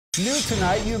New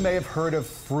tonight, you may have heard of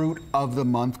Fruit of the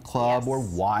Month Club or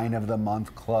Wine of the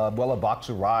Month Club. Well, a box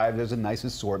arrived. There's a nice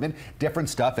assortment, different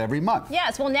stuff every month.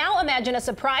 Yes, well, now imagine a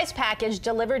surprise package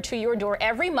delivered to your door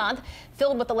every month,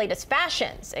 filled with the latest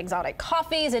fashions, exotic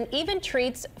coffees, and even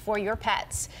treats for your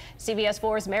pets. CBS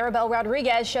 4's Maribel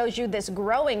Rodriguez shows you this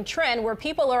growing trend where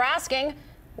people are asking,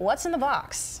 what's in the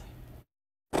box?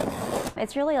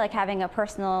 It's really like having a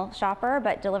personal shopper,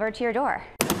 but delivered to your door.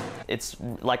 It's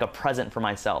like a present for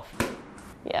myself.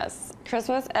 Yes,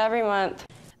 Christmas every month.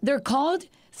 They're called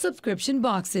subscription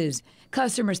boxes.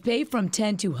 Customers pay from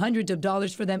 $10 to hundreds of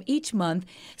dollars for them each month,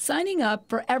 signing up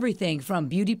for everything from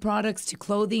beauty products to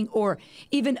clothing or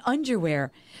even underwear.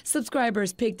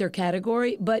 Subscribers pick their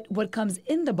category, but what comes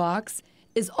in the box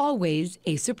is always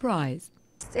a surprise.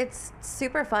 It's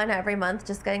super fun every month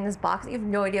just getting this box. You have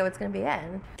no idea what's going to be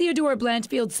in. Theodora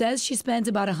Blanchfield says she spends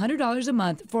about $100 a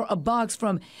month for a box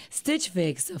from Stitch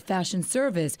Fix, a fashion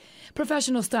service.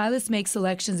 Professional stylists make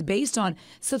selections based on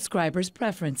subscribers'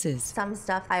 preferences. Some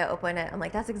stuff I open it, I'm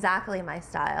like, that's exactly my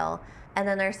style. And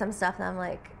then there's some stuff that I'm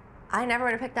like, I never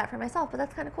would have picked that for myself, but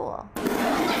that's kind of cool.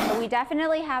 We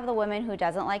definitely have the woman who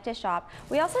doesn't like to shop.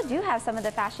 We also do have some of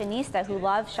the fashionista who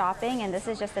love shopping, and this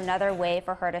is just another way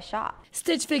for her to shop.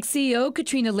 Stitch Fix CEO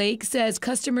Katrina Lake says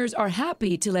customers are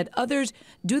happy to let others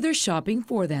do their shopping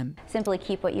for them. Simply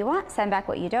keep what you want, send back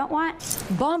what you don't want.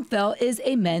 Bombfell is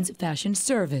a men's fashion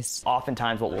service.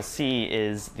 Oftentimes what we'll see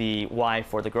is the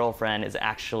wife or the girlfriend is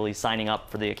actually signing up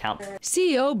for the account.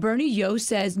 CEO Bernie Yo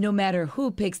says no matter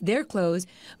who picks their clothes,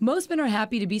 most men are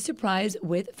happy to be surprised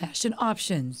with fashion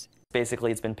options.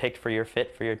 Basically, it's been picked for your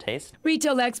fit, for your taste.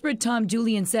 Retail expert Tom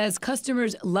Julian says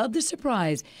customers love the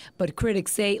surprise, but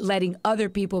critics say letting other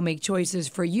people make choices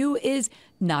for you is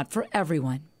not for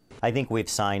everyone. I think we've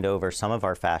signed over some of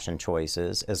our fashion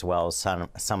choices as well as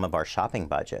some of our shopping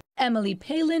budget. Emily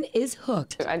Palin is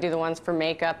hooked. I do the ones for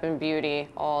makeup and beauty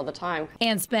all the time.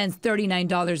 And spends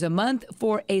 $39 a month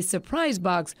for a surprise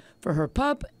box for her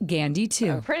pup, Gandhi,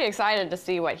 too. I'm pretty excited to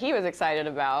see what he was excited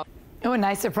about. Oh, a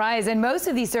nice surprise. And most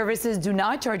of these services do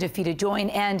not charge a fee to join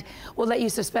and will let you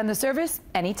suspend the service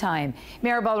anytime.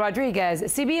 Maribel Rodriguez,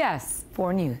 CBS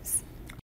 4 News.